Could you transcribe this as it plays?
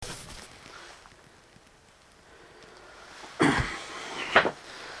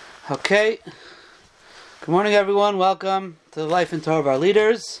Okay. Good morning, everyone. Welcome to the Life and Torah of our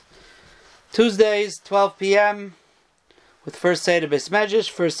leaders. Tuesdays, 12 p.m. with First Seder Beis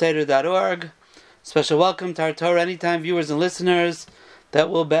Medrash, firstseder.org. Special welcome to our Torah Anytime viewers and listeners that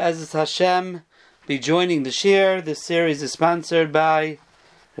will, Be'ezus Hashem, be joining the Shir. This series is sponsored by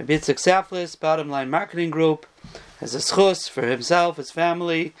Rebbi Saflis, Bottom Line Marketing Group, as a schus for himself, his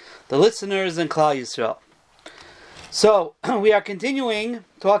family, the listeners, and Klal Yisrael. So, we are continuing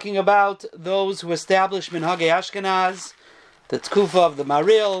talking about those who established Minhagei Ashkenaz, the Tkufa of the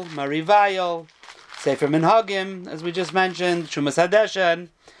Maharil, Marivayel, Sefer Minhagim, as we just mentioned, Shumas Hadeshen,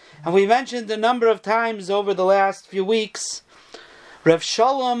 and we mentioned a number of times over the last few weeks, Rav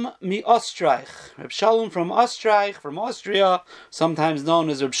Shalom mi Ostreich, Rav Shalom from Ostreich, from Austria, sometimes known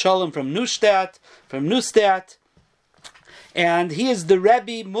as Rav Shalom from Neustadt, and he is the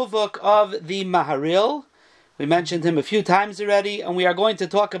Rebbi Muvuk of the Maharil. We mentioned him a few times already, and we are going to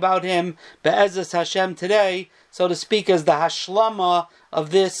talk about him, Be'ezus Hashem, today, so to speak, as the Hashlama of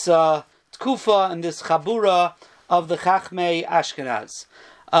this Tkufa and this Chabura of the Chachmei Ashkenaz.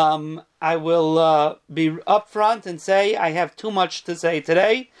 I will be upfront and say I have too much to say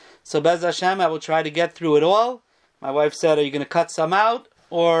today, so Be'ezus Hashem, I will try to get through it all. My wife said, are you going to cut some out?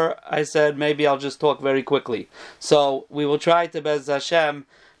 Or I said, maybe I'll just talk very quickly. So we will try to, Be'ezus Hashem,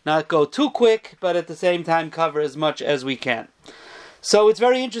 not go too quick, but at the same time cover as much as we can. So it's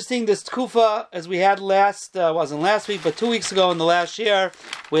very interesting, this Tkufa, as we had wasn't last week, but 2 weeks ago in the last year,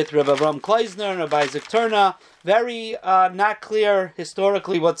 with Rabbi Avram Kleisner and Rabbi Isaac Turner, very not clear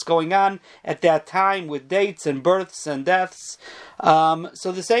historically what's going on at that time with dates and births and deaths.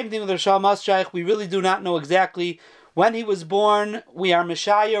 So the same thing with Rav Shalom Ostreich, we really do not know exactly when he was born. We are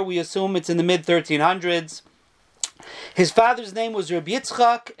Meshayer, we assume it's in the mid-1300s. His father's name was Reb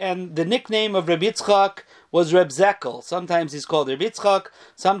Yitzchak, and the nickname of Reb Yitzchak was Reb Zekel. Sometimes he's called Reb Yitzchak,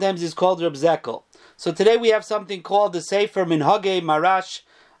 sometimes he's called Reb Zekel. So today we have something called the Sefer Minhagei Marash,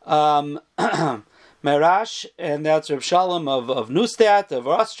 Marash, and that's Rav Shalom of Neustadt, of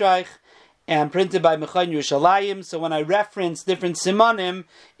Ostreich, and printed by Mechain Yerushalayim. So when I reference different simanim,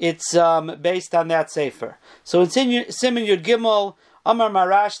 it's based on that Sefer. So in Siman Yud Gimel, Amar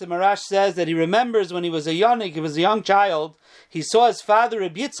Marash, the Marash says that he remembers when he was a yonik, he was a young child, he saw his father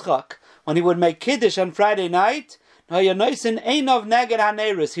Reb Yitzchak, when he would make Kiddush on Friday night, he would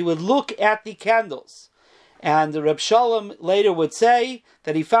look at the candles. And Reb Shalom later would say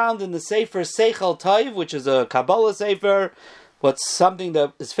that he found in the Sefer Seichel Tov, which is a Kabbalah Sefer, what's something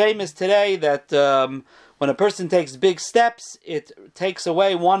that is famous today, that when a person takes big steps, it takes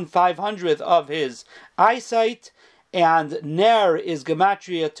away 1/500th of his eyesight. And Ner is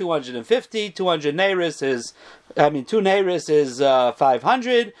Gematria 250, 200 Neris is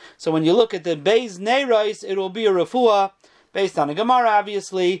 500. So when you look at the Beis Neris, it will be a Refuah, based on a Gemara,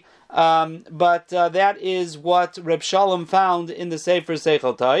 obviously. But that is what Reb Shalom found in the Sefer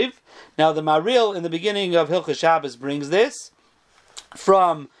Seichel Tov. Now the Maharil, in the beginning of Hilchos Shabbos, brings this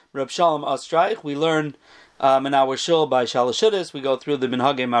from Reb Shalom Ostreich. We learn in our shul by Shalashudis, we go through the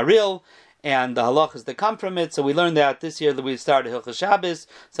Minhagei Maharil, and the halachas that come from it. So we learned that this year that we started Hilchos Shabbos.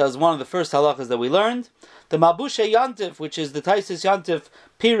 So it was one of the first halachas that we learned. The Mabushe Yantif, which is the Taisis Yantif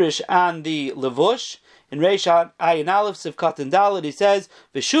Pirish on the Levush, in Reish Ayin Aleph Sivkat and Dalet, he says,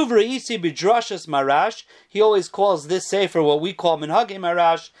 V'shuv re'isi b'drashas marash. He always calls this sefer what we call Minhagei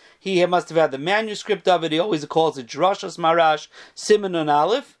Marash. He must have had the manuscript of it. He always calls it Drashas Marash, Siman and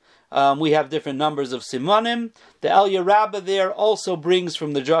Aleph. We have different numbers of simanim. The Elya Rabbah there also brings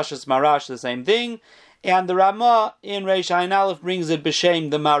from the Drashas Marash the same thing. And the Ramah in Reish Ayin Aleph brings it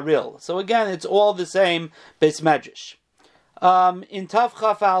b'shem the Maharil. So again, it's all the same Beis Medrash. In Tav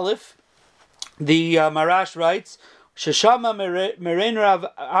Chaf Aleph, the Marash writes, Sheshama Merein Rav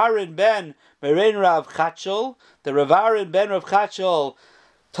Aaron ben Merein Rav Chachol, the Rav Aaron ben Rav Chachol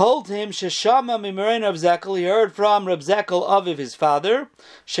told him, Sheshama Mimerein Rav Zekel, he heard from Rav Zekel of his father,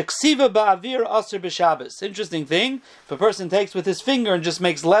 Sheksiva ba'avir aser b'Shabbos. Interesting thing, if a person takes with his finger and just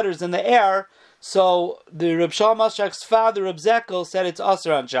makes letters in the air, so the Reb Shalom Ostreich's father, Rav Zekel, said it's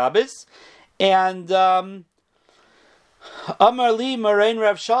aser on Shabbos, and Amar li Merein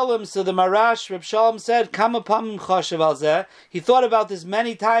Rav Shalom, so the Marash, Reb Shalom said, Kama pamim chashav al zeh. He thought about this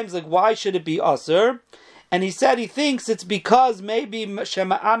many times, like why should it be aser? And he said he thinks it's because maybe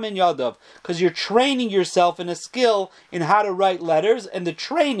Shema Amin Yadav, because you're training yourself in a skill in how to write letters, and the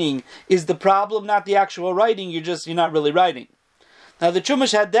training is the problem, not the actual writing. You're not really writing. Now the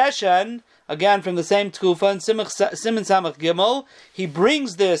Chumash Hadeshen, again from the same Tkufa, and Siman Samach Gimel, he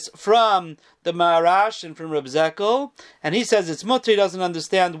brings this from the Maharash and from Reb Zekel, and he says it's mutter. He doesn't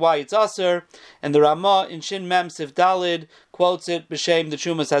understand why it's aser, and the Ramah in Shin Mem Sif Dalid quotes it b'shem the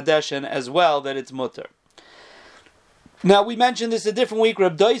Chumas Hadeshen as well, that it's mutter. Now we mentioned this a different week.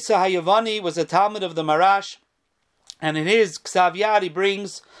 Reb Doisa Hayavani was a Talmud of the Maharash, and in his Ksav Yad he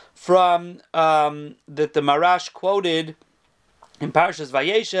brings from that the Maharash quoted in Parshas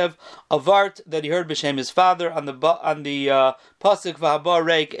Vayeshev a vart that he heard b'shem his father on the pasuk v'habar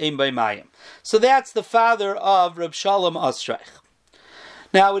reik ein b'mayim. So that's the father of Rav Shalom Ostreich.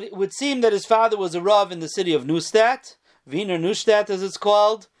 Now it would seem that his father was a rav in the city of Neustadt, Wiener Neustadt as it's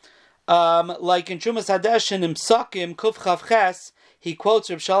called. Like in Chumas Hadesh and in Psakim Kuf Chav Ches, he quotes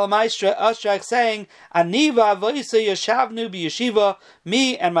Rav Shalom Ostreich saying, "Aniva v'isa yashavnu b'yeshiva."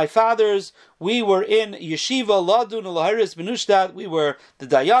 Me and my fathers, we were in yeshiva ladun lahiris b'Neustadt. We were the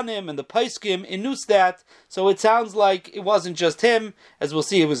dayanim and the paiskim in Neustadt. So it sounds like it wasn't just him, as we'll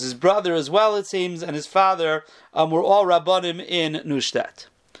see. It was his brother as well, it seems, and his father were all rabbanim in Neustadt.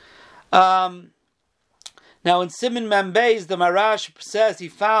 Now in Siman Mem Beis, the Maharash says he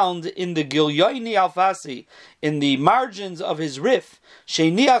found in the Gilyoini Alfasi, in the margins of his Rif,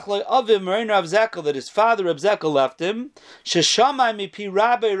 Sheiniach lo avim Marin Rav Zekel, that his father Rav Zekel left him, Sheshamai mipi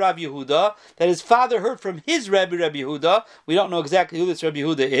Rabbi Rav Yehuda, that his father heard from his Rebbi Rabbi Yehuda. We don't know exactly who this Rabbi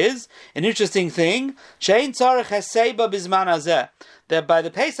Yehuda is. An interesting thing, Shein tzarech heseba bizman hazeh, that by the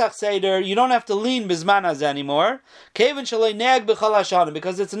Pesach Seder, you don't have to lean bizman hazeh anymore, Kevin shalei neg b'chol hashanim,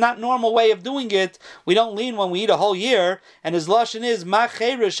 because it's a not normal way of doing it. We don't lean when we eat a whole year, and his lashon is ma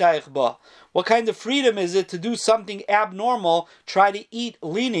cheira shaykh ba. What kind of freedom is it to do something abnormal, try to eat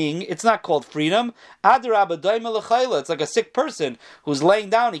leaning? It's not called freedom. It's like a sick person who's laying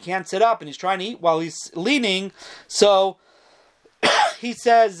down, he can't sit up, and he's trying to eat while he's leaning. So he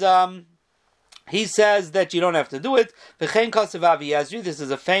says that you don't have to do it. This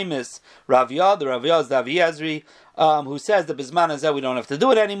is a famous Rav Yah, the Rav Yah is the Avi Ezri, who says that Bizman Hazeh we don't have to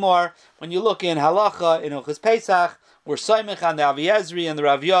do it anymore. When you look in Halacha, in Hilchos Pesach, we're Soymech on the Avi Ezri and the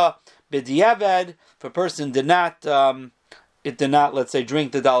Rav Yah, B'diavad, if a person did not, let's say,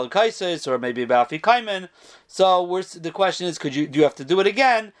 drink the Daled Kaisis, or maybe Ba'afi Kaiman. So the question is, do you have to do it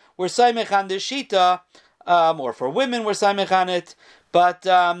again? We're Saimech on the Shita, or for women, we're Saimech on it. But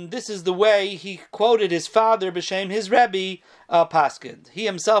this is the way he quoted his father, B'Shem, his Rebbe, Paskind. He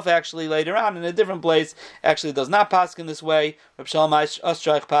himself actually later on in a different place actually does not Paskin this way. Rav Shalom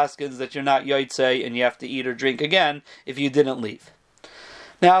Ostreich Paskins that you're not Yotzei and you have to eat or drink again if you didn't leave.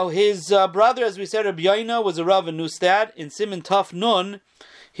 Now, his brother, as we said, Rabbi Yoina, was a Rav in Neustadt. In Siman Taf Nun,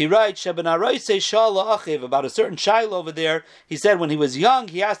 he writes, about a certain child over there. He said when he was young,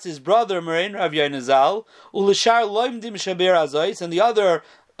 he asked his brother, Marin Rav Yoina Zal, and the other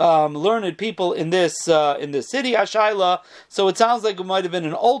learned people in this city, Ashayla. So it sounds like it might have been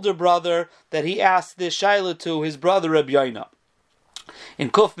an older brother that he asked this Shayla to, his brother Rabbi Yoina. In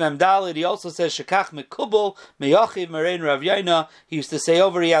Kuf Mem Dalid, he also says Shekach Mekubal Meyachiv Marein Rav Yoina. He used to say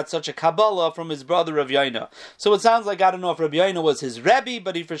over he had such a Kabbalah from his brother Rav Yoina. So it sounds like, I don't know if Rav Yoina was his Rebbe,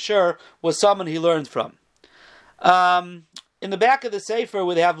 but he for sure was someone he learned from. In the back of the Sefer,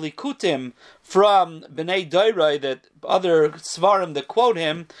 we have Likutim from Bnei Doiroi, that other Svarim that quote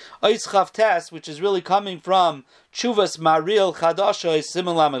him, Ois Chavtes, which is really coming from Chuvas Maharil Chadasha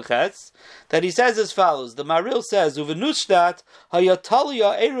Siman Lamed Ches, that he says as follows. The Maharil says, Uvenushtat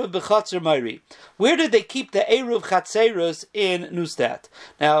Hayatalia Eruv B'Chatzer Mayri. Where did they keep the Eruv Chatzerus in Neustadt?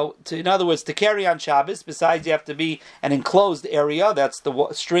 Now, in other words, to carry on Shabbos, besides you have to be an enclosed area, that's the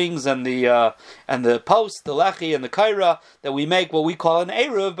strings and the post, the lechi and the kaira, that we make what we call an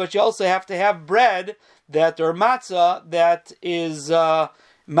Eruv, but you also have to have bread or matzah that is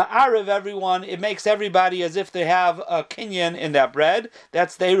ma'ariv everyone. It makes everybody as if they have a kinyan in that bread.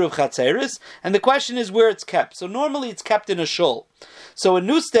 That's the Eruv Chatzeris. And the question is where it's kept. So normally it's kept in a shul. So in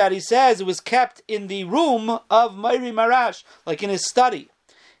Neustadt, he says it was kept in the room of Mayri Marash, like in his study.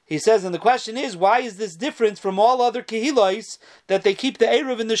 He says, and the question is, why is this different from all other kehilos that they keep the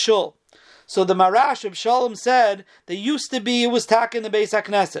Eruv in the shul? So the Marash of Shalom said, there used to be, it was tak in the Beis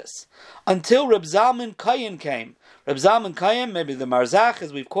HaKnesses, until Reb Zalman Kayin came. Reb Zalman Kayin, maybe the Marzach,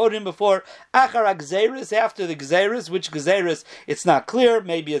 as we've quoted him before, Achar HaGzeris, after the Gzeris, which Gzeris, it's not clear,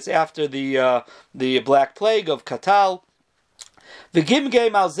 maybe it's after the Black Plague of Katal. The Gimgei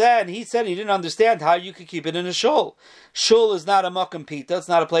Malzeh, and he said he didn't understand how you could keep it in a shul. Shul is not a makam pita, it's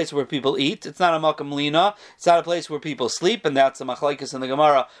not a place where people eat, it's not a makam lina, it's not a place where people sleep, and that's a machlekes in the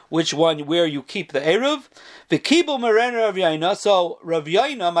Gemara, where you keep the Eruv. The Kibul Meren Rav Yaina, so Rav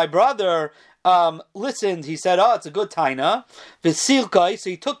Yaina, my brother, listened. He said, "Oh, it's a good taina." V'silkai, so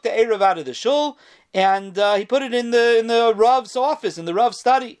he took the erev out of the shul and he put it in the Rav's office, in the Rav's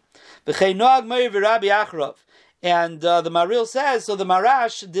study. V'chei noag meir v'Rabbi Achrav. And the Maharil says, so the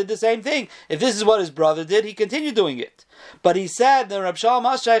Marash did the same thing. If this is what his brother did, he continued doing it. But he said, the Rav Shalom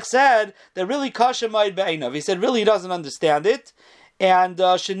said that really kasha ma'id be'einav. He said really he doesn't understand it. And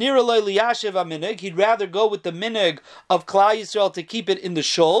shenira lo liyashiv aminig, he'd rather go with the minig of Klal Yisrael to keep it in the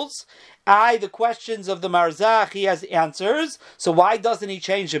shuls. The questions of the Marzach, he has answers. So why doesn't he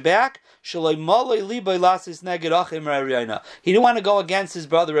change it back? He didn't want to go against his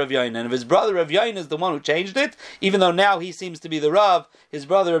brother Rav Yaina. And if his brother Rav Yaina is the one who changed it, even though now he seems to be the Rav, his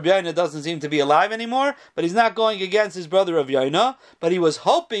brother Rav Yaina doesn't seem to be alive anymore, but he's not going against his brother Rav Yaina. But he was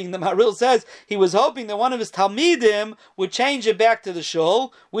hoping, the Maharil says, he was hoping that one of his Talmidim would change it back to the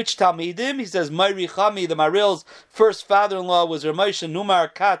shul. Which Talmidim? He says, Mayri Chami, the Maharil's first father-in-law was Ramosha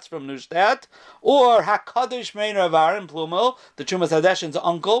Numar Katz from Neustadt, or HaKadosh Meir of Aaron Plumel, the Trumas Hadeshin's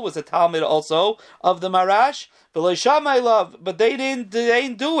uncle, was a Talmud also of the Marash. But they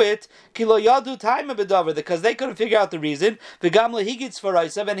didn't do it because they couldn't figure out the reason.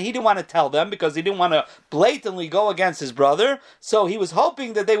 And he didn't want to tell them because he didn't want to blatantly go against his brother. So he was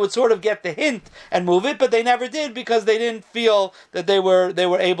hoping that they would sort of get the hint and move it, but they never did because they didn't feel that they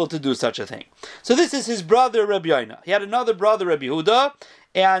were able to do such a thing. So this is his brother Rabbi Yaina. He had another brother Rabbi Yehuda.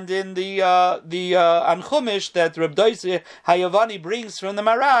 And in the Anchumish that Reb Doisi Hayavani brings from the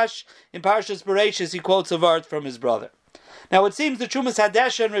Marash, in Parshas Bereshis, he quotes a vart from his brother. Now it seems the Trumas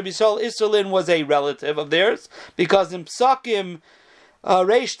Hadesha and Rabbi Sol Isulin was a relative of theirs, because in Psakim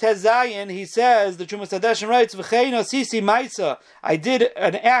Reish Tezayin, he says, the Trumas Hadesha writes, V'cheina sisi maisa, I did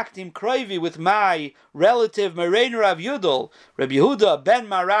an act in Kroivi with my relative Merein Rav Yudel, Rabbi Yehuda ben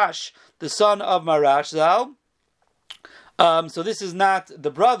Marash, the son of Marash Zal. So this is not the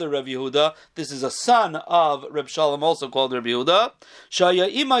brother of Yehuda. This is a son of Reb Shalom, also called Reb Yehuda. Shaya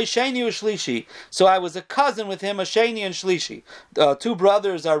imay sheni u'shlishi. So I was a cousin with him, a sheni and shlishi. Two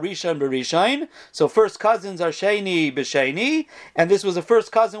brothers are Risha and Berishain. So first cousins are sheni b'sheni, and this was a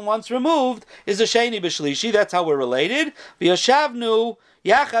first cousin once removed is a sheni b'shlishi. That's how we're related. V'yashavnu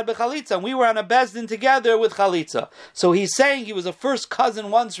Yachad b'chalitza, and we were on a bezdin together with chalitza. So he's saying he was a first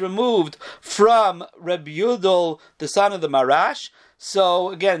cousin once removed from Reb Yudel, the son of the Marash. So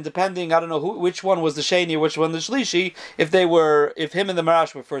again, depending, I don't know which one was the Sheni, which one the Shlishi, if him and the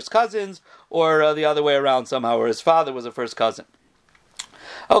Marash were first cousins, or the other way around somehow, or his father was a first cousin.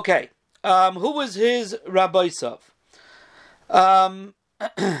 Okay, who was his Rabbi Sav?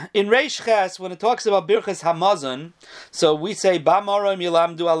 In Reish Ches, when it talks about Birchas Hamazon, so we say Ba'marim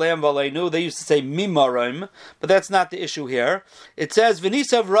Yilamdu Aleim V'aleinu. They used to say Mimarim, but that's not the issue here. It says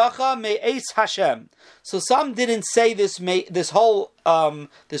V'nisav Racha Me'es Hashem. So some didn't say this whole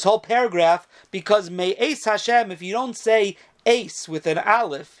paragraph because Me'es Hashem. If you don't say Ace with an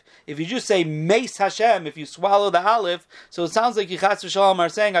Aleph, if you just say Meis Hashem, if you swallow the Aleph, so it sounds like Yichas V'Shalom are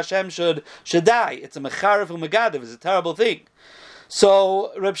saying Hashem should die. It's a Mecharef U'Megadev. It's a terrible thing.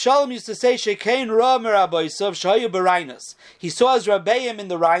 So Reb Shalom used to say, "Shekein ra merabbi Yisov shayu b'Rainos." He saw his Rabbeim in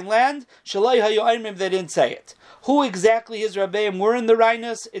the Rhineland. Shalai hayu aimim. They didn't say it. Who exactly his Rabbeim were in the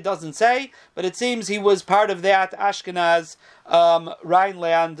Rhineland? It doesn't say, but it seems he was part of that Ashkenaz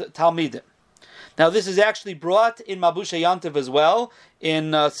Rhineland Talmidim. Now this is actually brought in Mabusha Yantiv as well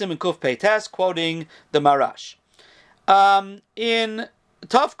in Siman Kuf Peites, quoting the Marash. In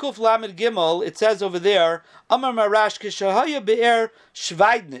Tav Kuf Lamed Gimel, it says over there, Amar Marash Kishahaya Be'er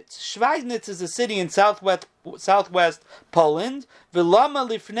Schweidnitz. Schweidnitz is a city in southwest Poland. V'lama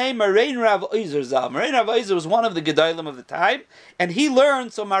lifnei Marein Rav Oizer Zal. Marein Rav Oizer was one of the Gedolim of the time, and he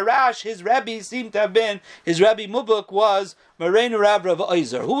learned, so Marash, his Rebbi seemed to have been, his Rebbi Mubuk was Marein Rav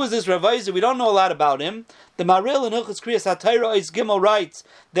Oizer. Who was this Rav Oizer? We don't know a lot about him. The Maharil in Hilchos Kriyas HaTorah Ois Gimel writes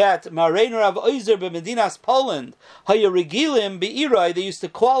that Marein Rav Oizer b'Medinas Poland, Haya Regilim Be'iroi, they used to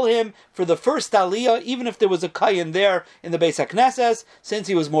call him for the first Aliyah, even if there was a Kayin there in the Beis HaKnesses, since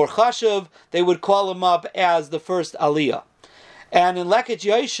he was more Chashuv, they would call him up as the first Aliyah. And in Leket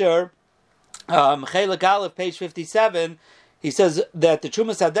Yosher, Chelik Aleph, page 57, he says that the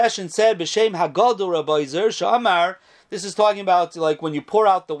Trumas Hadeshin said, B'Shem Hagadol Rabbi Zer Sha'amar. This is talking about like when you pour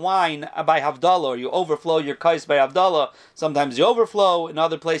out the wine by Havdalah, or you overflow your kais by Havdalah. Sometimes you overflow. In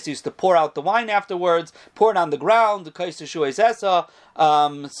other places, you used to pour out the wine afterwards, pour it on the ground, the kais Shuais Esa.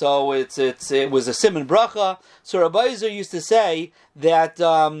 So it was a siman bracha. So Rabbi Zer used to say that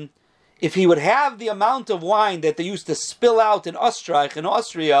if he would have the amount of wine that they used to spill out in Österreich, in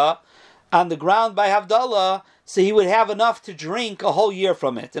Austria, on the ground by Havdalah, so he would have enough to drink a whole year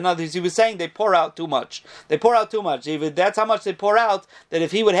from it. In other words, he was saying they pour out too much. They pour out too much. That's how much they pour out, that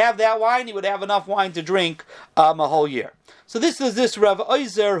if he would have that wine, he would have enough wine to drink a whole year. So this is this Rav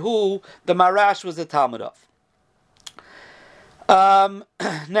Oizer who the Marash was a Talmud of.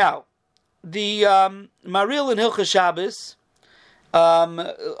 Now, the Maharil in Hilchos Shabbos,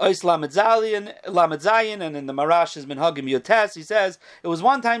 Ois Lamed Zayin, and in the Marash's Minhagim Yotes, he says, it was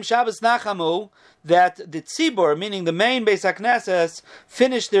one time Shabbos Nachamu that the Tzibur, meaning the main Beis HaKnesses,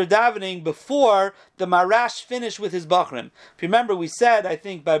 finished their davening before the Marash finished with his Bachrim. If you remember, we said, I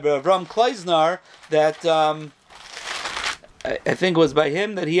think by Avram Kleisner, that I think it was by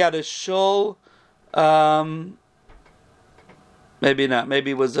him that he had a shul. Maybe not.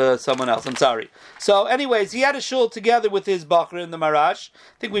 Maybe it was someone else. I'm sorry. So, anyways, he had a shul together with his Bachrim, the Marash.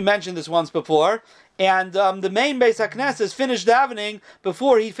 I think we mentioned this once before. And the main Beis HaKnesses finished davening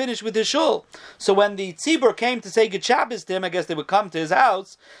before he finished with his shul. So when the Tzibur came to say Good Shabbos to him, I guess they would come to his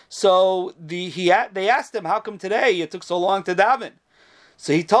house. So they asked him, how come today it took so long to daven?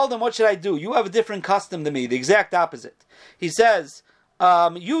 So he told them, what should I do? You have a different custom than me, the exact opposite. He says,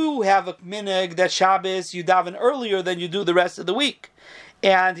 you have a minhag that Shabbos you daven earlier than you do the rest of the week.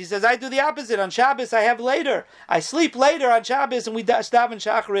 And he says, I do the opposite. On Shabbos, I have later. I sleep later on Shabbos, and we daven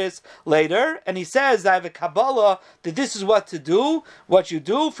Shacharis later. And he says, I have a Kabbalah that this is what to do, what you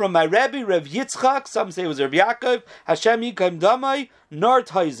do from my Rebbi, Rav Yitzchak, some say it was Rav Yaakov, Hashem Yikaim Damai,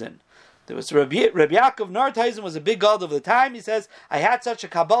 Nordhausen. There was Rabbi Yaakov Nordhausen was a big god of the time. He says, I had such a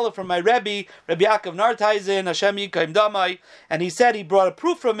Kabbalah from my Rebbe, Rabbi Yaakov Nordhausen, Hashem Yikaim Damai, and he said he brought a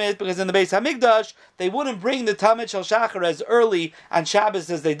proof from it because in the Beis Hamikdash they wouldn't bring the Tamid Shel Shachar as early on Shabbos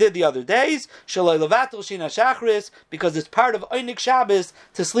as they did the other days, Shaloi Levatel Shina Shacharis, because it's part of Einik Shabbos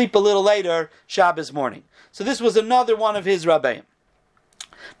to sleep a little later Shabbos morning. So this was another one of his Rabbeim.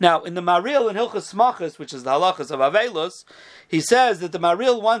 Now, in the Maharil in Hilchos Smachos, which is the halachas of Avelos, he says that the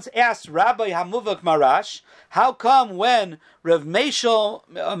Maharil once asked Rabbi Hamuvak Marash, how come when Rav Meshel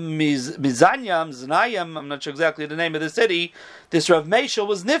Znayim, I'm not sure exactly the name of the city, this Rav Meshel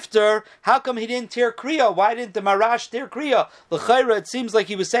was nifter, how come he didn't tear Kriya? Why didn't the Marash tear Kriya? L'chayra, it seems like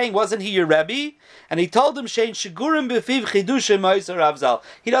he was saying, wasn't he your Rebbe? And he told him, Shein Shigurim Befiv Chidushim Ma'aser Avzal.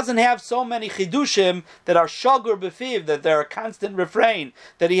 He doesn't have so many Chidushim that are Shagur Befiv, that they're a constant refrain,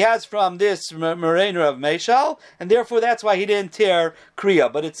 that he has from this Morainer of Meshel, and therefore that's why he didn't tear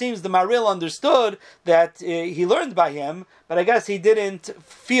Kriya. But it seems the Maharil understood that he learned by him, but I guess he didn't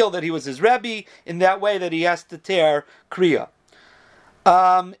feel that he was his Rebbe in that way that he has to tear Kriya.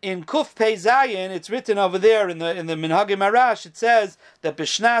 In Kuf Pei Zayin, it's written over there in the Minhagim Marash, it says that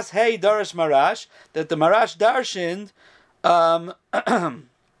Bishnas Hey Darish Marash, that the Marash darshaned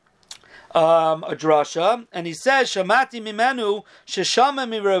a drasha, and he says, Shamati mimenu sheshama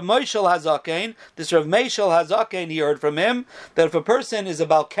mi Rav Moshel Hazaken. This Rav Moshel Hazaken, he heard from him that if a person is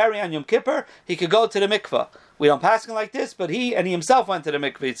about carry on Yom Kippur, he could go to the mikvah. We don't pass him like this, but he himself went to the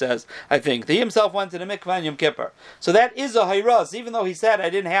mikvah, he says, I think. He himself went to the mikvah on Yom Kippur. So that is a hayras, even though he said, I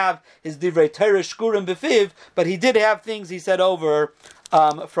didn't have his divrei Torah shkurim befiv, but he did have things he said over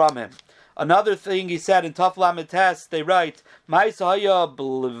from him. Another thing he said in Taf Lamed Tes, they write, Ma'isahaya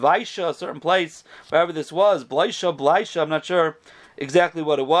Blaisha, a certain place, wherever this was, Blaisha, I'm not sure exactly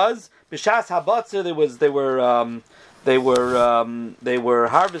what it was. B'shas Habatzer, they were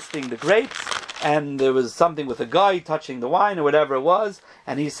harvesting the grapes, and there was something with a guy touching the wine or whatever it was,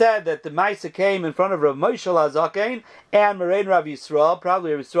 and he said that the Maisa came in front of Rav Moshel Hazaken and Morain Rav Yisrael,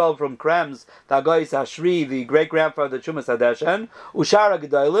 probably Rav Yisrael from Krems, the Agais Hashri, the great-grandfather of Chumas Hadeshen, Ushara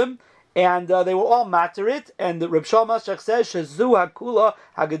Gedolim, and they were all materit, and Reb Shalom Mashach says, Shezu HaKula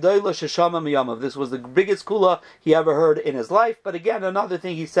HaGedoyla Sheshama Miyamav. This was the biggest kula he ever heard in his life, but again, another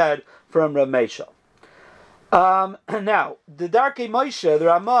thing he said from Rav Meshel. Now, the Darkei Moshe, the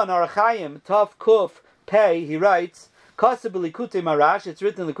Ramah in Arachayim, Tav Kuf Pei, he writes, Kasab Likutei Marash, it's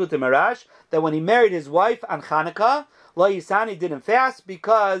written in Likutei Marash, that when he married his wife on Chanukah, Lo Yisani didn't fast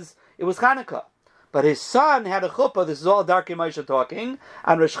because it was Chanukah. But his son had a chuppah, this is all Darkei Moshe talking,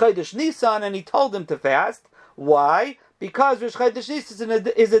 on Rosh Chodesh Nisan, and he told him to fast. Why? Because Rosh Chodesh Nisan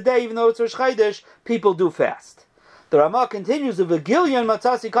is a day, even though it's Rosh Chodesh, people do fast. The Ramah continues, of Gilyon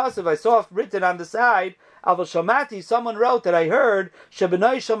Matzasi Kasav, I saw written on the side, Aval Shamati, someone wrote that I heard,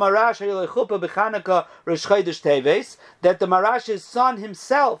 Shebenoi Shamarash Hayel Chuppah B'Chanukah Rosh Chodesh Teves, that the Marash's son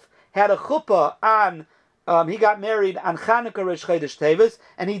himself had a chuppah on he got married on Chanukah Rosh Chodesh Teves,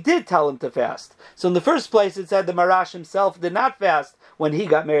 and he did tell him to fast. So in the first place, it said the Marash himself did not fast when he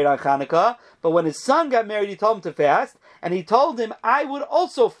got married on Chanukah, but when his son got married, he told him to fast, and he told him, I would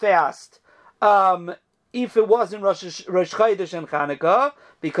also fast if it wasn't Rosh Chodesh and Chanukah,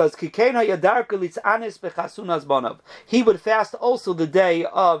 because Kikena Yadarka Litzanis Bechasunas Bonav. He would fast also the day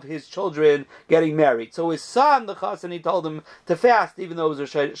of his children getting married. So his son, the Chassan, he told him to fast, even though it was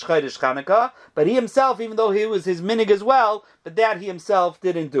Rosh Chodesh Chanukah, but he himself, even though he was his minig as well, but that he himself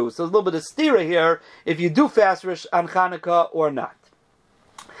didn't do. So there's a little bit of stira here, if you do fast on Chanukah or not.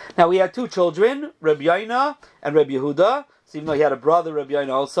 Now we had two children, Reb Yaina and Reb Yehuda. So even though he had a brother, Reb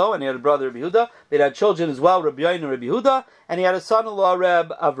Yaina also, and he had a brother, Reb Yehuda, they had children as well, Reb Yaina and Reb Yehuda, and he had a son-in-law,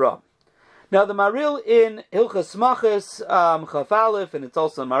 Reb Avram. Now the Maharil in Hilchas Machas Chaf Aleph, and it's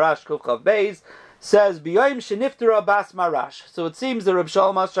also in Marash Kuf Chav Beis, says B'yoyim sheniftara bas Marash. So it seems that Rav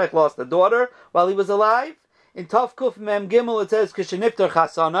Shalom lost a daughter while he was alive. In Tov Kuf Mem Gimel it says Kisheniftar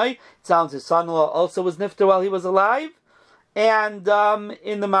Chasanai. It sounds his son-in-law also was niftar while he was alive. And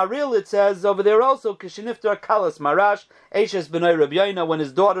in the Maharil it says over there also Kisheniftar Kalas Marash Eishes B'nai Reb Yaina, when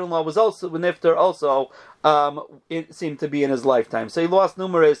his daughter-in-law was also niftar, also it seemed to be in his lifetime. So he lost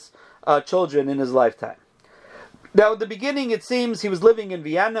numerous children in his lifetime. Now, at the beginning, it seems he was living in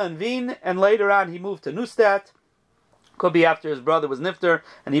Vienna and Wien, and later on he moved to Neustadt. Could be after his brother was niftar,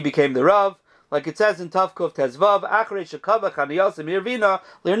 and he became the Rav. Like it says in Tavkov Tezvav, Achrei Shekava Chaniyasim Irvina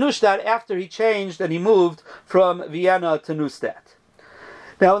Lir Neustadt, after he changed and he moved from Vienna to Neustadt.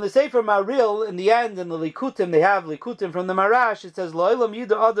 Now in the Sefer Maharil, in the end, in the Likutim, they have Likutim from the Marash, it says, Lo'ilam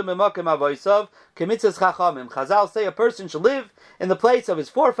Yida Adam Emakim Avoisav, Kemitzas Chachamim. Chazal say a person should live in the place of his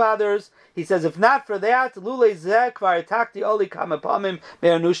forefathers. He says, if not for that, Lule Zek Varitakti Oli Kamapamim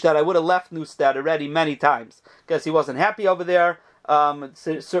Meir Neustadt, I would have left Neustadt already many times. Guess he wasn't happy over there.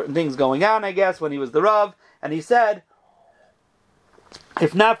 Certain things going on, I guess, when he was the Rav, and he said,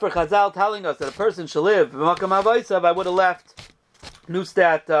 if not for Chazal telling us that a person should live B'makam Avoisav, I would have left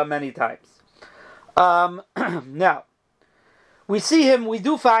Neustadt many times. Now, we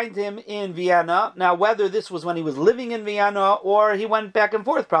do find him in Vienna. Now, whether this was when he was living in Vienna or he went back and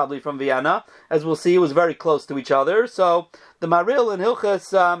forth probably from Vienna, as we'll see, it was very close to each other. So, the Maharil in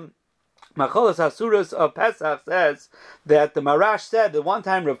Hilchas Macholas Hasuras of Pesach says that the Marash said that one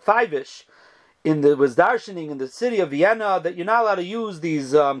time Rav Feivish was darshaning in the city of Vienna that you're not allowed to use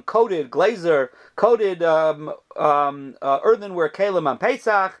these coated earthenware kelim on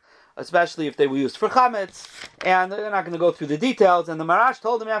Pesach, especially if they were used for chametz, and they're not going to go through the details. And the Marash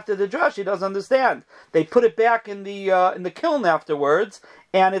told him after the drush, he doesn't understand. They put it back in the kiln afterwards,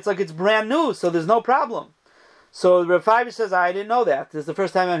 and it's like it's brand new, so there's no problem. So Rav Feivish says, I didn't know that. This is the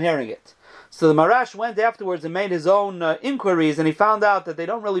first time I'm hearing it. So the Marash went afterwards and made his own inquiries, and he found out that they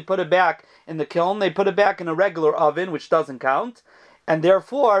don't really put it back in the kiln. They put it back in a regular oven, which doesn't count, and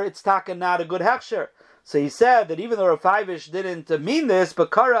therefore it's taka not a good hechsher. So he said that even though Rav Feivish didn't mean this, but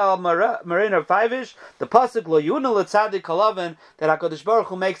Kara al Marin Rav Feivish, the pasuk lo yuna l'tzadik halaven, that HaKadosh Baruch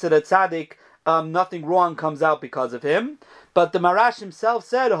Hu makes it a tzaddik, nothing wrong comes out because of him. But the Marash himself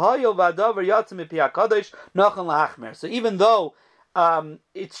said, Hoyo v'adavar yatzim mipi HaKadosh nochen lahachmer. So even though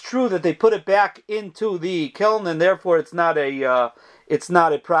it's true that they put it back into the kiln, and therefore it's not a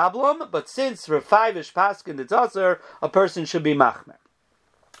problem. But since Rav Feivish paskin it's aser, a person should be machmer.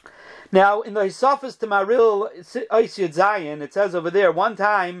 Now in the Hisafas to Maharil Ois Zayin, it says over there, one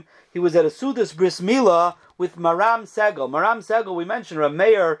time he was at a Sudas Bris Milah with Maram Segel. Maram Segel, we mentioned, Rav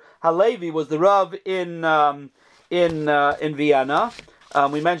Meir Halevi was the Rav in Vienna.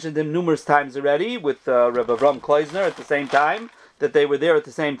 We mentioned him numerous times already with Rav Avram Kleisner at the same time. That they were there at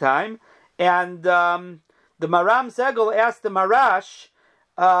the same time. And the Maram Segel asked the Marash,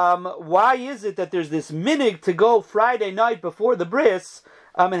 why is it that there's this minig to go Friday night before the bris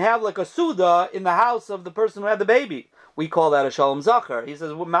and have like a suda in the house of the person who had the baby? We call that a shalom zachar. He says,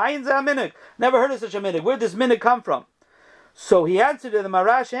 Ma'ayin zeh minig. Never heard of such a minig. Where did this minig come from? So he answered him, the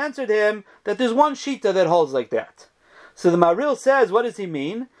Marash answered him, that there's one shita that holds like that. So the Maharil says, what does he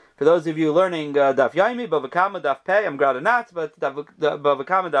mean? For those of you learning Daf Yaimi, Bavakama Daf Pei, I'm glad not, but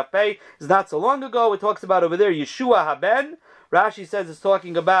Bavakama Daf Pei is not so long ago. It talks about over there Yeshua Haben. Rashi says it's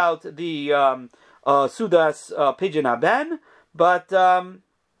talking about the Sudas pigeon Haben, but the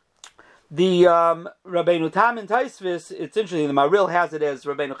Rabbeinu Tam in Taisvis, it's interesting, the Maharil has it as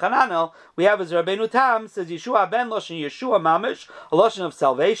Rabbeinu Chananel. We have as Rabbeinu Tam, says Yeshua Ben Loshen Yeshua Mamish, a Loshen of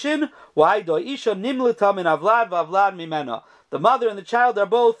salvation. Why? Do Isha Nimlitam in Avlad Vavlad Mimena. The mother and the child are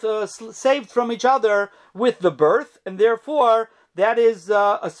both saved from each other with the birth, and therefore that is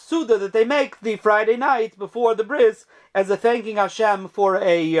a suda that they make the Friday night before the bris as a thanking Hashem for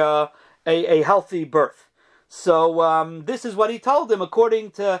a healthy birth. So this is what he told him.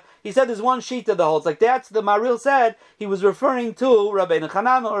 He said there's one shita that holds like that's the Maharil said he was referring to Rabbeinu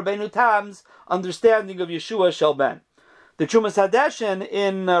Hanan or Rabbeinu Tam's understanding of Yeshua Shel Ben. The Chumas Hadeshin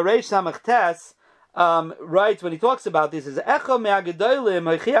in Reish Samach Tes writes when he talks about this is Echo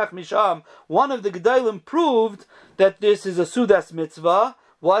me'agedolim haichiach misham. One of the gedolim proved that this is a sudas mitzvah.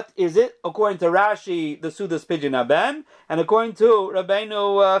 What is it? According to Rashi, the sudas pidyon haben, and according to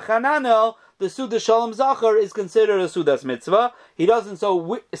Rabbeinu Chananel, the sudas shalom zachar is considered a sudas mitzvah. He doesn't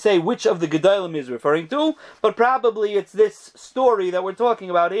say which of the gedolim he's referring to, but probably it's this story that we're talking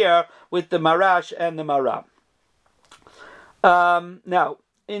about here with the Marash and the Maram. Now,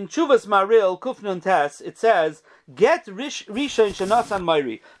 in Chuvas Maharil, Kufnun Tes, it says, Get Rishon Shanasan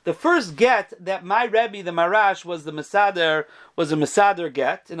Mayri. The first get that my Rebbi, the Marash, was a Mesader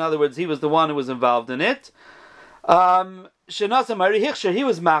get. In other words, he was the one who was involved in it. Shanasan Mayri Hichsher, he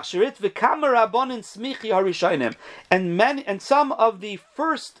was Machsherit. V'kama Rabbanon Smichi Harishonim. And some of the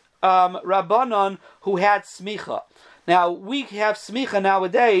first Rabbanon who had Smicha. Now, we have smicha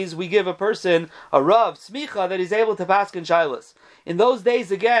nowadays, we give a person, a Rav, smicha, that he's able to paskin shailas. In those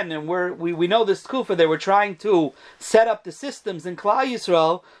days, again, and we know this kufa, they were trying to set up the systems in Klal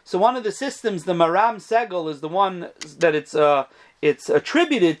Yisrael. So one of the systems, the Maram Segel, is the one that it's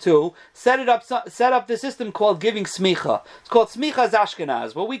attributed to, set up the system called giving smicha. It's called smicha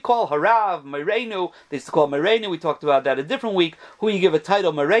Ashkenaz. What we call harav, Mereinu, they used to call Mereinu, we talked about that a different week, who you give a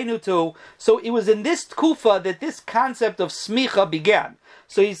title Mereinu to. So it was in this kufa that this concept of smicha began.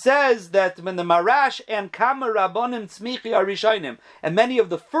 So he says that when the Marash and Kama Rabbonim Tzmichi are Rishonim, and many of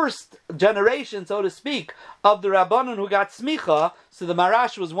the first generation, so to speak, of the Rabbonim who got Tzmicha, so the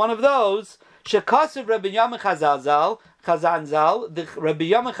Marash was one of those, Shekasev Rabbi Yam Chazan Zal, the Rabbi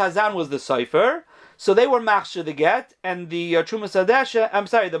Yam Chazan was the Sefer, so they were machshir the get, and the Trumas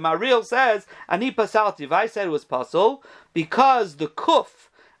Hadesha, the Maharil says, Ani Pasalti, I said it was pasul, because the Kuf,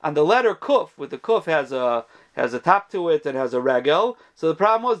 and the letter Kuf, with the Kuf has a top to it and has a regel. So the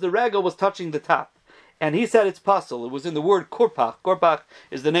problem was the regel was touching the top. And he said it's pasul. It was in the word Korpach. Korpach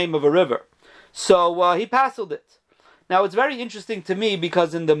is the name of a river. So he passeled it. Now it's very interesting to me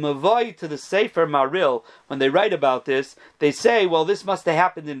because in the Mavoi to the Sefer Maharil, when they write about this, they say, well, this must have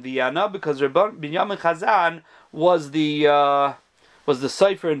happened in Vienna because Binyamin Chazan was the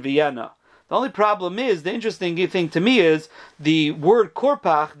Sefer in Vienna. The only problem is, the interesting thing to me is, the word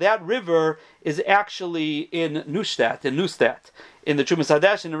Korpach, that river, is actually in Neustadt. In the Trumas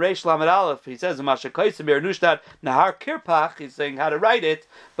Hadesh, in the Reish Lamed Aleph, he says, Neustadt, Nahar Kirpach, he's saying how to write it,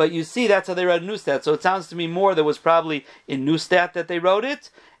 but you see that's how they wrote Neustadt. So it sounds to me more that was probably in Neustadt that they wrote it,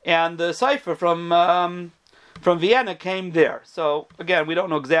 and the cipher from Vienna came there. So again, we don't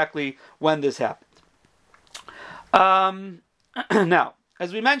know exactly when this happened. Now,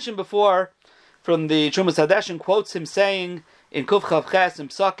 as we mentioned before, from the Trumas Hadeshin quotes him saying in Kuf Chav Ches in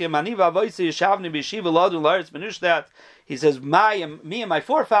Psakim, Ani v'avoyse yeshavni b'yeshiva l'adu l'Eretz b'Neustadt. He says, me and my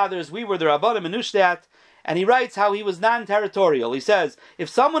forefathers, we were the Rabbanim in Neustadt. And he writes how he was non-territorial. He says, if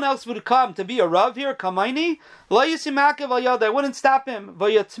someone else would come to be a Rav here, Kamaini, lo yisimakev al yad, I wouldn't stop him.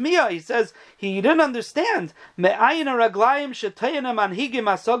 Vayatmiya, he says, he didn't understand. Me'ayin raglayim shetayim manhigim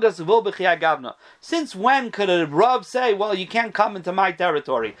asogas v'ol b'chiyah gavna. Since when could a Rav say, well, you can't come into my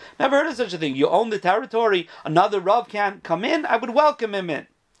territory? Never heard of such a thing. You own the territory, another Rav can't come in, I would welcome him in.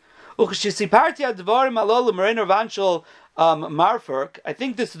 Marfurk, I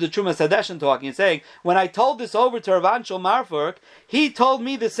think this is the Trumas Hadeshin talking, saying, when I told this over to Rav Anshel Marfurk, he told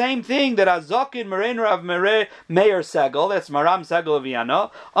me the same thing that Azokin Mereiner of Meir Segel, that's Maram Segel of Vienna,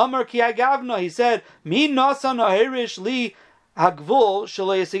 Amar Ki Agavna, he said, Mi Nosan Oherish Li Hagvul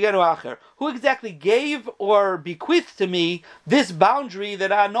Shalei Sigenu Acher. Who exactly gave or bequeathed to me this boundary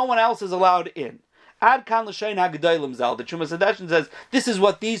that no one else is allowed in? Ad kan l'shein ha-gedolim zal. The Trumas Hadeshin says this is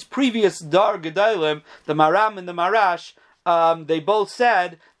what these previous dar gedolim, the Maram and the Marash, they both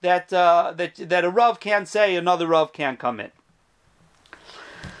said that a Rav can't say another Rav can't come in.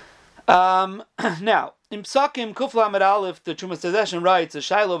 Now, in Psakim Kuf Lamed Aleph, the Trumas Hadeshin writes a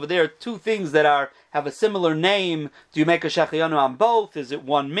shaila over there. Two things that have a similar name. Do you make a shechiyanu on both? Is it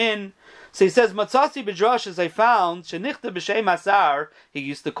one min? So he says, Matzasi b'drash, as I found, shenichta b'shem asar, he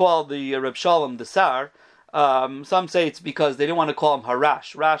used to call the Rav Shalom the Sar. Some say it's because they didn't want to call him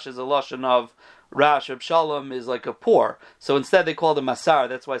Harash. Rash is a lashon of Rash. Rav Shalom is like a poor. So instead they called him Asar.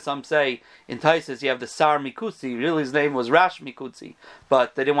 That's why some say in Taisus you have the Sar Mikutzi. Really his name was Rash Mikutzi.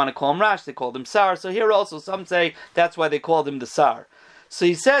 But they didn't want to call him Rash, they called him Sar. So here also some say that's why they called him the Sar. So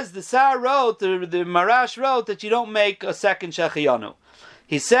he says the Sar wrote, the Marash wrote that you don't make a second Shechiyanu.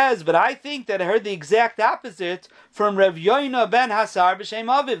 He says, but I think that I heard the exact opposite from Rav Yoina ben Hasar b'Shem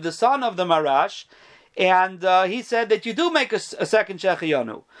Aviv, the son of the Marash. And he said that you do make a second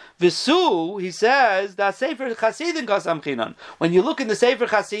Shechiyanu. Visu, he says, that Sefer Chasidim Kasam Chinan. When you look in the Sefer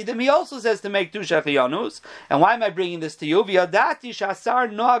Chasidim, he also says to make 2 Shechiyanus. And why am I bringing this to you? V'yadati shasar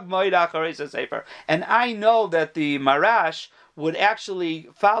noag moed acharei Sefer. And I know that the Marash would actually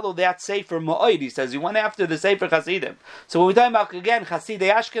follow that Sefer Mo'od. He says he went after the Sefer Chasidim. So when we're talking about, again,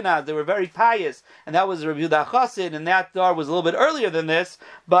 Chasidei Ashkenaz, they were very pious, and that was Rav Yehuda Chassid, and that Dar was a little bit earlier than this,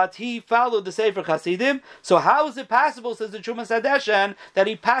 but he followed the Sefer Chasidim. So how is it possible, says the Trumas Hadeshen, that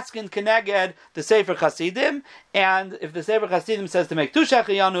he paskin keneged the Sefer Chasidim, and if the Sefer Chasidim says to make 2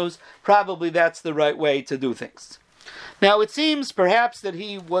 Shechiyanus, probably that's the right way to do things. Now, it seems perhaps that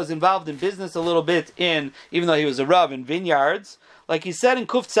he was involved in business a little bit even though he was a Rav, in vineyards. Like he said in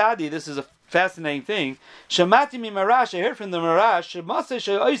Kuf Tzadi, this is a fascinating thing. Shamati mi Marash, I heard from the Marash,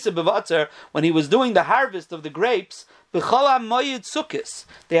 when he was doing the harvest of the grapes, they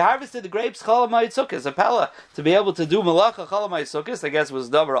harvested the grapes Chala Mayid Sukkos, a pella, to be able to do Malacha Chala Mayid Sukkos, I guess was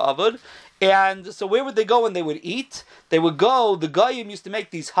Davar Avud. And so where would they go when they would eat? They would go, the Goyim used to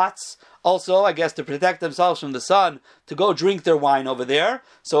make these huts, also, I guess, to protect themselves from the sun, to go drink their wine over there.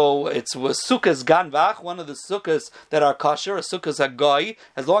 So it was Sukkos Ganvach, one of the Sukkos that are kosher, a Sukkos Hagoy,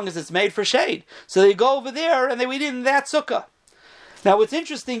 as long as it's made for shade. So they go over there and they would eat in that Sukkah. Now what's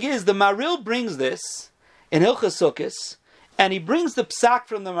interesting is the Maharil brings this in Hilchos Sukkos, and he brings the psak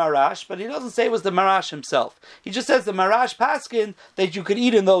from the Marash, but he doesn't say it was the Marash himself. He just says the Marash paskin that you could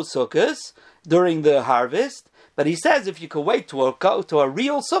eat in those sukkahs during the harvest. But he says if you could wait to a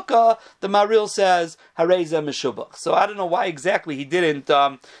real sukkah, the Maharil says hareza meshubach. So I don't know why exactly he didn't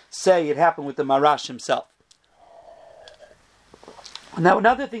say it happened with the Marash himself. Now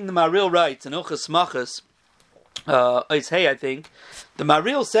another thing the Maharil writes in Ilchos Machas, I think, the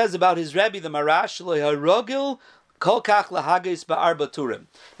Maharil says about his Rebbi, the Marash, leharogil kolkach lahagis ba'arba turim.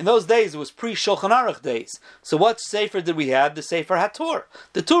 In those days, it was pre-Shulchan Aruch days. So what Sefer did we have? The Sefer HaTor.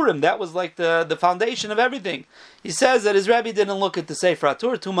 The Turim, that was like the foundation of everything. He says that his Rebbe didn't look at the Sefer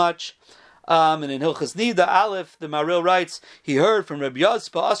HaTor too much. And in Hilchos Nida Aleph, the Maharil writes, he heard from Rabbi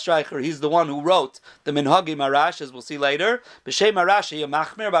Yospa Ostreicher, he's the one who wrote the Minhagi Marash, as we'll see later. B'Shem Marash, he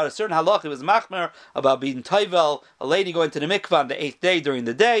machmer about a certain halach, he was machmer about being toivel, a lady going to the mikvah on the 8th day during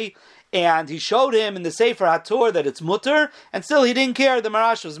the day. And he showed him in the Sefer HaTor that it's mutter, and still he didn't care. The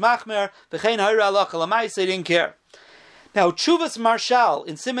Marash was machmer, v'chein ha'ira halacha l'maisa, he didn't care. Now, Chuvas Marshal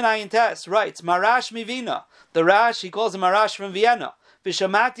in Siman Ayin Tes writes, Marash mivina. The Rash, he calls him Marash from Vienna.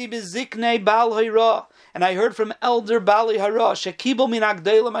 V'shamati b'ziknei bal ha'ira. And I heard from elder Bali Hara, Shekibel min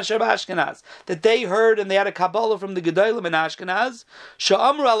Agdolim Asher Ashkenaz, that they heard and they had a Kabbalah from the Gedolim in Ashkenaz.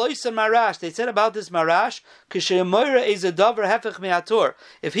 Sha'amru aloysan Marash, they said about this Marash, Kishemoira is a davar hefech me'ator.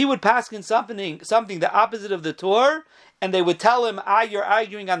 If he would pass in something the opposite of the Torah, and they would tell him, you're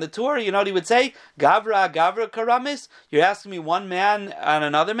arguing on the Torah, you know what he would say? Gavra karamis? You're asking me one man on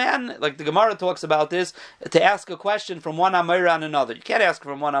another man? Like the Gemara talks about this, to ask a question from one Amir on another. You can't ask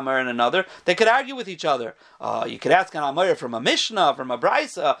from one Amir on another. They could argue with each other. You could ask an Amir from a Mishnah, from a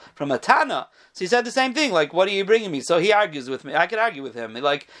Braisa, from a Tana. So he said the same thing, like, what are you bringing me? So he argues with me. I could argue with him.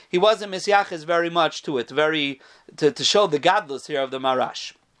 Like, he wasn't Misyaches very much to it, to show the godless here of the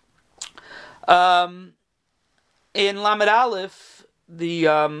Marash. In Lamed Aleph, the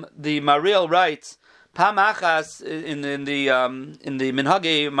Maharil writes, Pamachas in the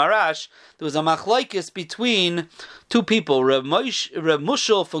Minhagi Marash, there was a machlokes between two people, Reb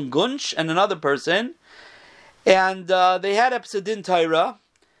Mushel from Gunsh and another person, and they had Epsidin Torah,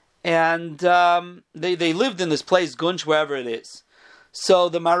 and they lived in this place Gunsh, wherever it is. So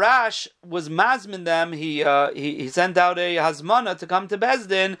the Marash was mazmin them. He sent out a hazmana to come to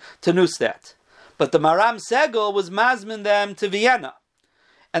Bezdin to Nustat. But the Maram Segel was mazmin them to Vienna.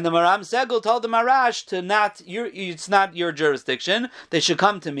 And the Maram Segel told the Marash it's not your jurisdiction, they should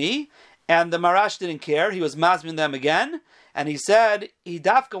come to me. And the Marash didn't care, he was mazmin them again. And he said, he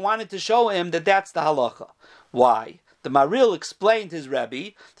dafka wanted to show him that that's the halacha. Why? The Maharil explained his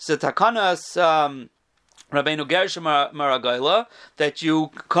Rebbe, the Takanas Rabbeinu Gershom Maragayla, that you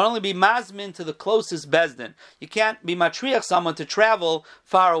can only be mazmin to the closest Bezdin. You can't be matriach someone to travel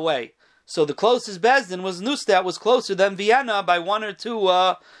far away. So the closest Bezdin was Nustat, was closer than Vienna by one or two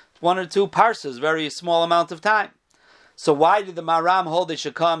parsas, very small amount of time. So why did the Maram hold they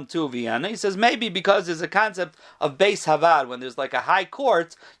should come to Vienna? He says maybe because there's a concept of Beis Havad. When there's like a high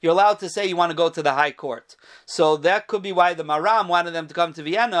court, you're allowed to say you want to go to the high court. So that could be why the Maram wanted them to come to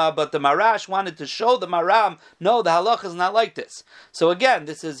Vienna, but the Marash wanted to show the Maram, no, the halacha is not like this. So again,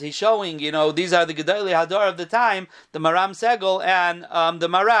 he's showing, these are the Gedolei Hadar of the time, the Maram Segel and the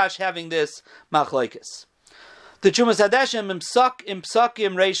Marash having this machlokes. The Chumas Hadeshim in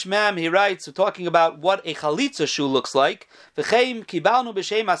Psakim Reish Mem, he writes, talking about what a chalitza shoe looks like. V'cheim kibalnu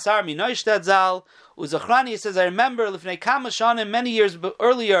b'shem asar minoishtad zal. Uzachrani, he says, I remember Lifnei Kama Shanim, many years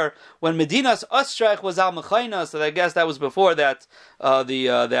earlier, when Medina's Ostreich was al Mechaina, so I guess that was before that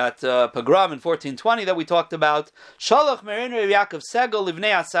pogrom in 1420 that we talked about. Shalach Merin Rabbi Yaakov Segel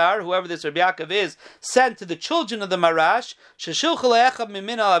Livnei Asar, whoever this Rabbi Yaakov is, sent to the children of the Marash, Sheshilchu le'echad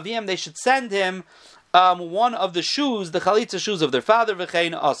mimina avim, they should send him one of the shoes, the chalitza shoes of their father,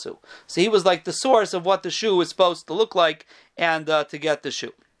 v'chein asu. So he was like the source of what the shoe is supposed to look like, and to get the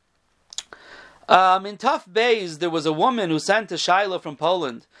shoe. In Tuf Beis, there was a woman who sent a Shaila from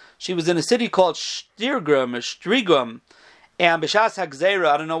Poland. She was in a city called Strigum, and B'shas HaGzeira,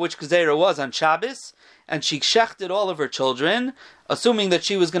 I don't know which Gzeira was, on Shabbos, and she shechted all of her children, assuming that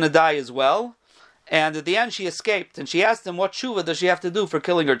she was going to die as well. And at the end, she escaped. And she asked him, what tshuva does she have to do for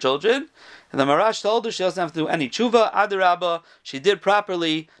killing her children? And the Marash told her she doesn't have to do any tshuva. Adarabba, she did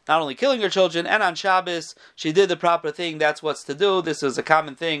properly, not only killing her children, and on Shabbos, she did the proper thing. That's what's to do. This is a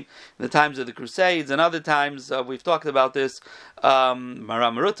common thing in the times of the Crusades and other times. We've talked about this.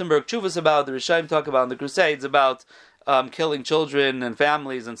 Maram Rutenberg Tshuvas about, the Rishaim talk about in the Crusades, about killing children and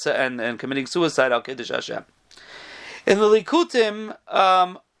families and committing suicide. Al Kiddush Hashem. In the Likutim,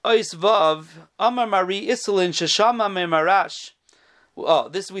 Ois Vav, Amar Mari Iselin Sheshama Me Marash. Oh,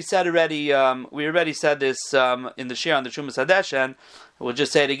 this we said already. We already said this in the Shir on the Chumas Hadeshen. We'll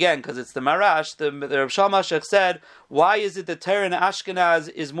just say it again because it's the Marash. The Rav Shalom said, why is it that Torah in Ashkenaz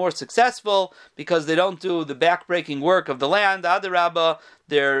is more successful? Because they don't do the backbreaking work of the land. Adarabba,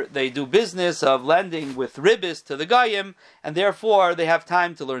 they do business of lending with ribbis to the Goyim, and therefore they have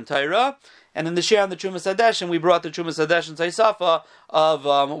time to learn Torah. And in the Shir on the Chumas Hadeshen, we brought the Chumas Hadeshen Taisafa of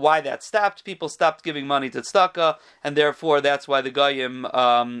why that stopped. People stopped giving money to tzedakah, and therefore that's why the Goyim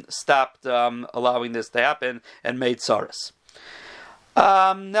stopped allowing this to happen and made saras.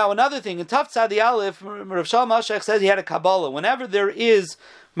 Now another thing, in Taf Tzadi Aleph, Rav Shalom says he had a Kabbalah. Whenever there is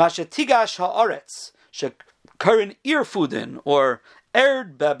Mashatigash Haaretz, Shekarin Irfudin, or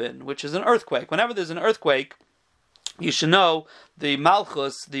Erd Bebin, which is an earthquake. Whenever there's an earthquake, you should know the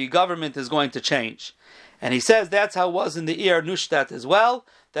Malchus, the government, is going to change. And he says that's how it was in the Ir Nushtat as well,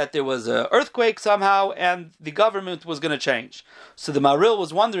 that there was an earthquake somehow and the government was going to change. So the Maharil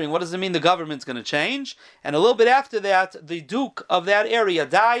was wondering, what does it mean the government's going to change? And a little bit after that, the Duke of that area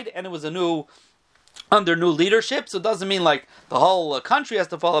died and it was under new leadership. So it doesn't mean like the whole country has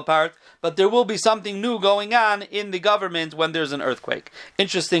to fall apart, but there will be something new going on in the government when there's an earthquake.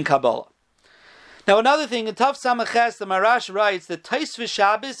 Interesting Kabbalah. Now another thing, in Taf Samaches, the Marash writes that Tais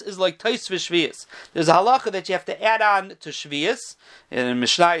Shabbos is like Tais Shvius. There's a halacha that you have to add on to Shvius, in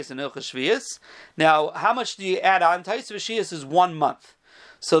Mishnayos and Ilchos Shvius. Now, how much do you add on? Tais Shvius is 1 month.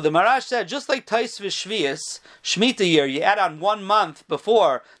 So the Marash said, just like Tais Shvius, Shemitah year, you add on 1 month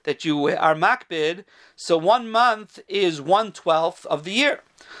before that you are makbid, so 1 month is 1/12 of the year.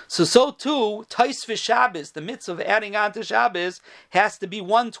 So too, Tais Shabbos, the mitzvah of adding on to Shabbos, has to be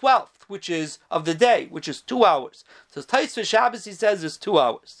 1/12, which is of the day, which is 2 hours. So Tais Shabbos, he says, is 2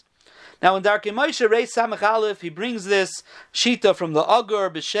 hours. Now in Darkei Moshe Reis Samach Aleph, he brings this shita from the Agur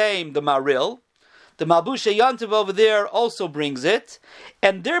B'Shem, the Maharil. The Malbusha Yantiv over there also brings it,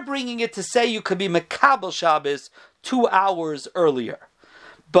 and they're bringing it to say you could be Mekabel Shabbos 2 hours earlier.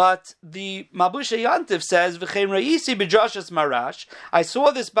 But the Malbusha Yantiv says, V'chein Reisi b'drashas Marash. I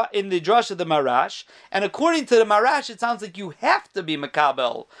saw this in the drash of the Marash, and according to the Marash, it sounds like you have to be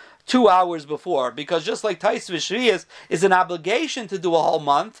Mekabel 2 hours before, because just like Tais V'Shviyas is an obligation to do a whole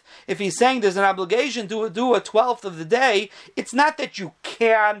month, if he's saying there's an obligation to do a 12th of the day, it's not that you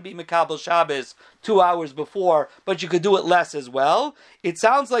can be Mekabel Shabbos 2 hours before, but you could do it less as well. It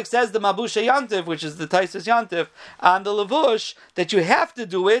sounds like, says the Mabusha Yantif, which is the Taisus Yantif, on the Levush, that you have to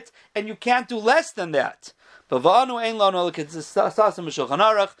do it, and you can't do less than that. Says the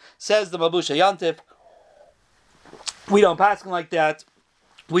Mabusha Yantif, we don't pass like that.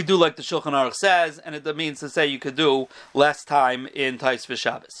 We do like the Shulchan Aruch says, and it means to say you could do less time in Tais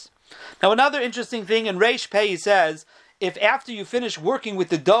V'Shabbos. Now another interesting thing, in Reish Pei he says, if after you finish working with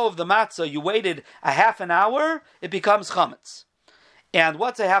the dough of the matzah, you waited a half an hour, it becomes chametz. And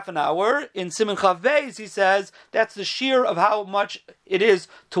what's a half an hour? In Siman Chav Beis, he says, that's the shear of how much it is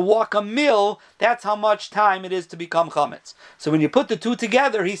to walk a mil, that's how much time it is to become chametz. So when you put the two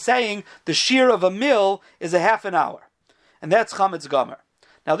together, he's saying the shear of a mil is a half an hour. And that's chametz gomer.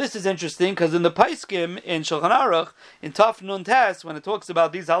 Now this is interesting because in the Paiskim in Shulchan Aruch in Taf Nun Tes, when it talks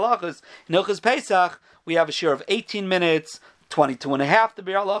about these halachas in Hilchos Pesach, we have a share of 18 minutes, 22 and a half, the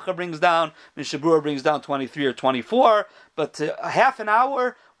Biur Halacha brings down. Mishnah Berurah brings down 23 or 24. But a half an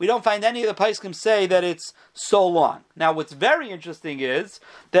hour, we don't find any of the Paiskim say that it's so long. Now, what's very interesting is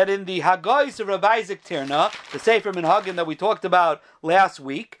that in the Haggais of Rabbi Isaac Tirna, the Sefer Minhagim that we talked about last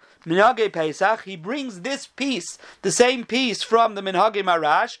week, Minhagei Pesach, he brings this piece, the same piece from the Minhagei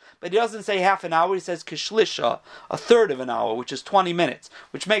Marash, but he doesn't say half an hour, he says kishlisha, a third of an hour, which is 20 minutes,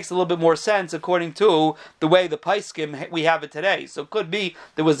 which makes a little bit more sense according to the way the Paiskim we have it today. So it could be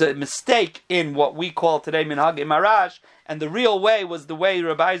there was a mistake in what we call today Minhagei Marash, and the real way was the way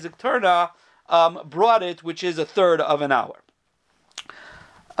Rabbi Isaac Turna brought it, which is a third of an hour.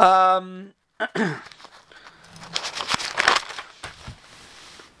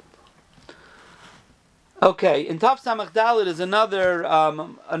 Okay, in Tav Samach Dalet is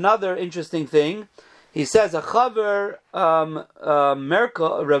another interesting thing. He says a chaver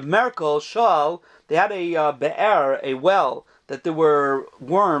Rav Merkel Shal, they had a be'er, a well, that there were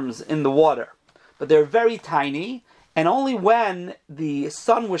worms in the water, but they're very tiny, and only when the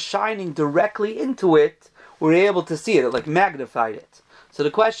sun was shining directly into it were we able to see it. It like magnified it. So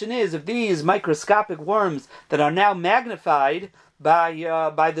the question is, if these microscopic worms that are now magnified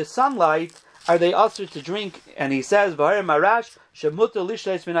by the sunlight, are they usher to drink? And he says, Marash,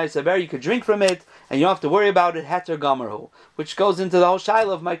 you could drink from it, and you don't have to worry about it, heter gamarhu, which goes into the whole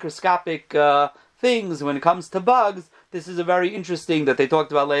shaila of microscopic things. When it comes to bugs, this is a very interesting that they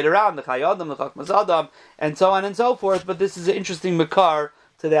talked about later on, the chayadam, the chakmas adam, and so on and so forth, but this is an interesting makar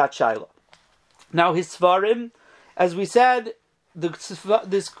to that shaila. Now his svarim, as we said,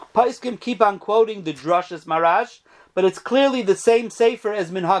 this Paiskim keep on quoting the drashas Marash, but it's clearly the same sefer as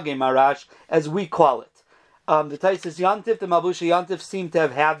Minhagei Marash, as we call it. The Taisis Yantif, the Malbushi Yantif seem to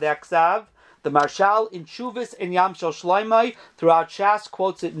have had that ksav. The Marshal in Shuvis and Yam Shel Shloimeh, throughout Shas,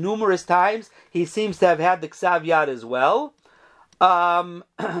 quotes it numerous times. He seems to have had the ksav yad as well. The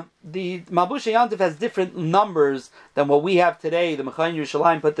Malbushi Yantif has different numbers than what we have today. The Mechayin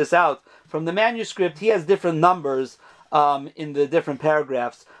Yerushalayim put this out. From the manuscript, he has different numbers in the different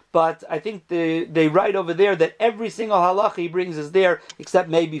paragraphs. But I think they write over there that every single halacha he brings is there, except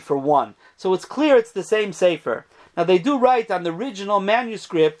maybe for one. So it's clear it's the same sefer. Now they do write on the original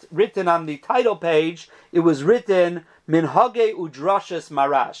manuscript, written on the title page, it was written Minhagei Udrashas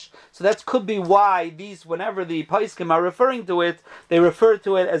Marash. So that could be why these, whenever the Paiskim are referring to it, they refer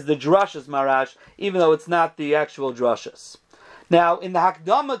to it as the Drashas Marash, even though it's not the actual Drashas. Now in the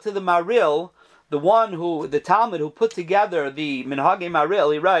Hakdama to the Maharil, the Talmud who put together the Minhagei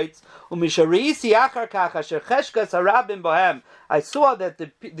Maharil, he writes, I saw that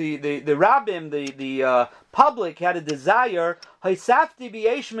the Rabbim, the public, had a desire. I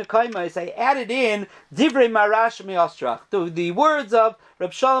added in Divrei Marash Me'ostrach, the words of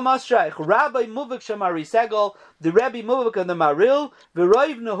Rav Shalom Ostrach, Rabbi Muvik Shamari Segel, the Rebbi Muvik and the Maharil,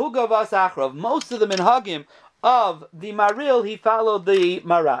 V'roiv Nehuga Vas Achrav. Most of the Minhagim of the Maharil, he followed the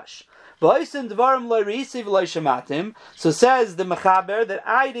Marash. So says the Mechaber that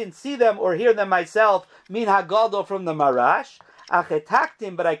I didn't see them or hear them myself, min hagadol from the Marash,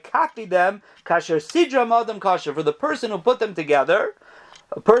 but I copied them, kasher sidram adam kasher, for the person who put them together,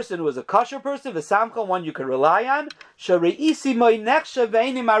 a person who was a kosher person, the samcha, one you can rely on, this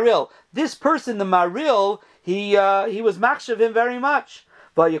person, the Maharil, he was machshav him very much.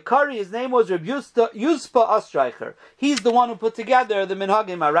 Vayakari, his name was Reb Yuspa Ostreicher. He's the one who put together the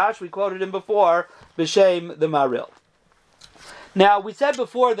Minhagei Marash. We quoted him before, B'Shem the Maharil. Now, we said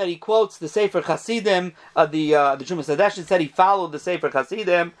before that he quotes the Sefer Chasidim, the Trumas Hadeshin said he followed the Sefer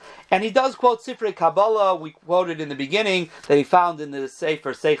Chasidim, and he does quote Sifrei Kabbalah. We quoted in the beginning that he found in the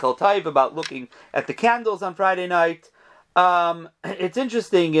Sefer Seichel Taiv about looking at the candles on Friday night. It's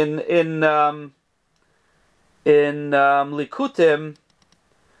interesting in Likutim.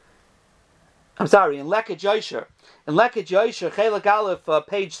 In Leket Yosher. In Leket Yosher, Chelek Aleph,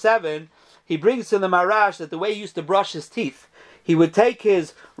 page 7, he brings to the Marash that the way he used to brush his teeth, he would take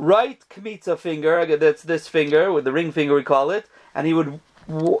his right kmitza finger, that's this finger, with the ring finger we call it, and he would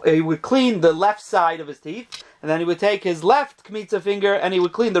clean the left side of his teeth, and then he would take his left kmitza finger and he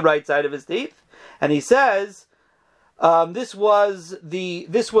would clean the right side of his teeth. And he says, this was the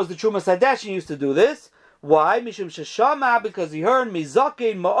Trumas Hadeshin used to do this. Why? Mishum sheshama, because he heard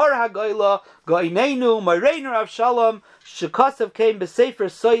mizakin ma'or hagoyla goinenu ma'reinu Rav Shalom shekasav came b'sefer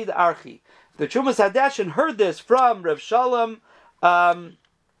Soid Archi. The Trumas Hadeshin heard this from Rav Shalom, from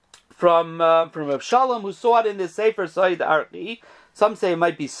Rav Shalom, who saw it in the sefer Soid Archi. Some say it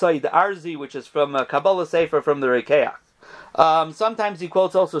might be Soid Arzi, which is from Kabbalah sefer from the Rekeach. Sometimes he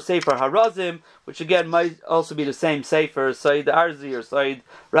quotes also Sefer Harazim, which again might also be the same Sefer, Said Arzi or Said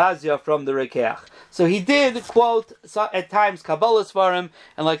Razia from the Rekeach. So he did quote at times Kabbalah Svarim,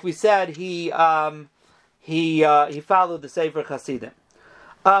 and like we said, he followed the Sefer Chasidim.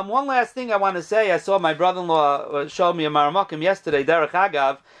 One last thing I want to say, I saw my brother-in-law show me a Maramakim yesterday, Derech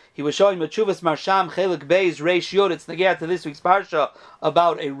Agav. He was showing Mechuvas Marsham Chelik Beis Reish Yod. It's Negeh to this week's parsha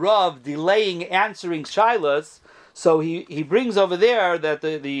about a Rav delaying answering shilas. So he brings over there that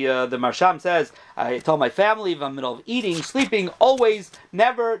the Marsham says, I told my family if I'm in the middle of eating, sleeping, always,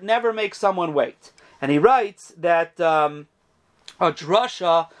 never make someone wait. And he writes that a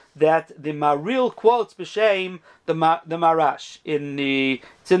drasha that the Maharil quotes b'shem the Marash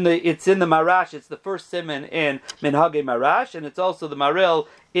it's in the Marash. It's the first siman in Minhagei Marash, and it's also the Maharil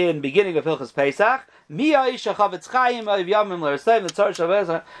in beginning of Hilchos Pesach. Mi ha'isha chavetz chayim oiv yamim l'ersayim l'tzar shavez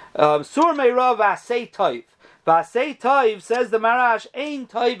sur meirav v'asei toiv. V'asei toiv, says the Marash, ein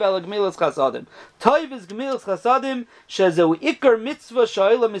toiv el gemilas chasadim. Toiv is gemilas chasadim shezeu ikar mitzvah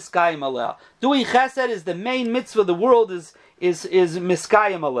sha'olam miskayim aleh. Doing chesed is the main mitzvah the world is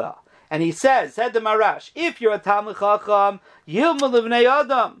miskayim aleh. And he said the Marash, if you're a Talmid Chacham, yilmud l'bnei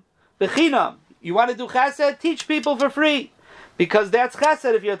adam b'chinam. You want to do chesed? Teach people for free, because that's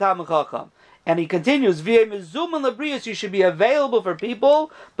chesed if you're a Talmid Chacham. And he continues, v'yei mezuman l'brius, you should be available for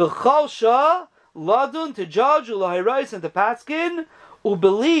people b'chol shah ladun, to judge, ulahirayis, and to paskin,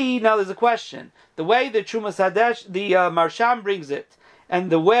 ubeli. Now there's a question. The way the Trumas Hadesh, the Marsham brings it, and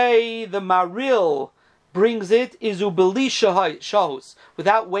the way the Maharil brings it is ubeli shahus,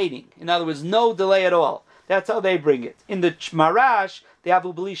 without waiting. In other words, no delay at all. That's how they bring it. In the Marash, they have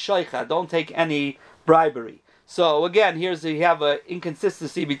ubeli shaycha, don't take any bribery. So again, you have an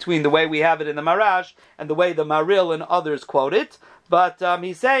inconsistency between the way we have it in the Marash and the way the Maharil and others quote it. But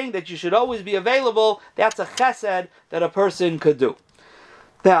he's saying that you should always be available. That's a chesed that a person could do.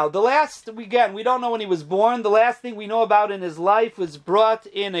 Now, we don't know when he was born. The last thing we know about in his life was brought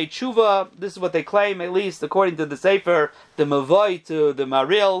in a tshuva. This is what they claim, at least according to the Sefer, the Mavoi to the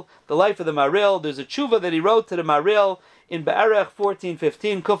Maharil, the life of the Maharil. There's a tshuva that he wrote to the Maharil in Be'erech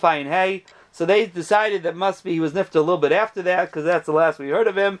 1415, Kufayin Hey. So they decided that must be he was nifta a little bit after that, because that's the last we heard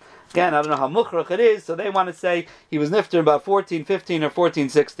of him. Again, I don't know how mukhrach it is, so they want to say he was nifta about 1415 or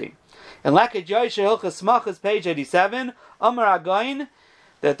 1416. In Lakit Yoisha Hilchas Smachas, page 87, Amar Again,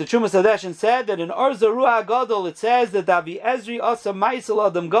 that the Trumas Hadeshin said that in Or Zarua Gadol it says that Davi Ezri Asa Maisel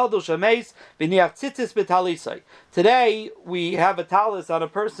Adam Gadol Shameis B'niach Tzitzis B'talisai. Today we have a talis on a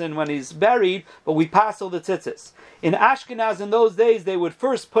person when he's buried, but we passel the tzitzis. In Ashkenaz in those days they would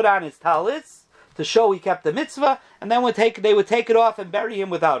first put on his talis to show he kept the mitzvah, and then they would take it off and bury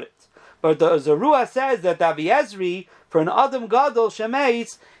him without it. But the Zarua says that Davi Ezri, for an Adam Gadol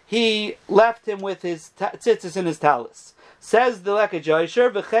Shameis, he left him with his tzitzis in his talis. Says the Lekha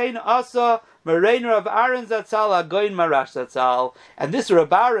Joisher, v'chein asa mereiner of Aaron Zatzal agoin marash Zatzal, and this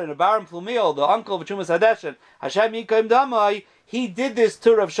Rav Aaron Plumiel, the uncle of Trumas Hadeshin, Hashem Yikaim Damai, he did this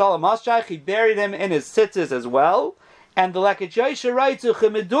to Rav Shalom Haschach. He buried him in his tzitzis as well. And the Lekha Joisher writes,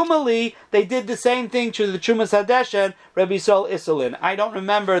 Uchimidumali, they did the same thing to the Trumas Hadeshin, Rebbi Sol Isolin. I don't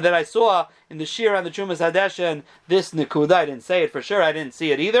remember that I saw in the shir on the Trumas Hadeshin this nekuda. I didn't say it for sure. I didn't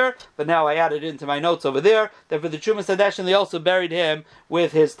see it either. But now I added it into my notes over there. That for the Trumas Hadeshin, they also buried him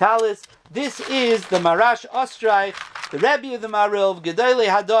with his talis. This is the Marash Ostrai, the Rebbi of the Maharil, Gedolei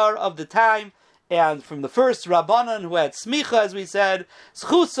Hadar of the time. And from the first Rabbanon who had smicha, as we said,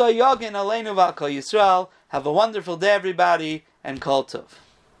 Schusa Yogin Aleinu V'Kol Yisrael. Have a wonderful day, everybody, and Kol Tov.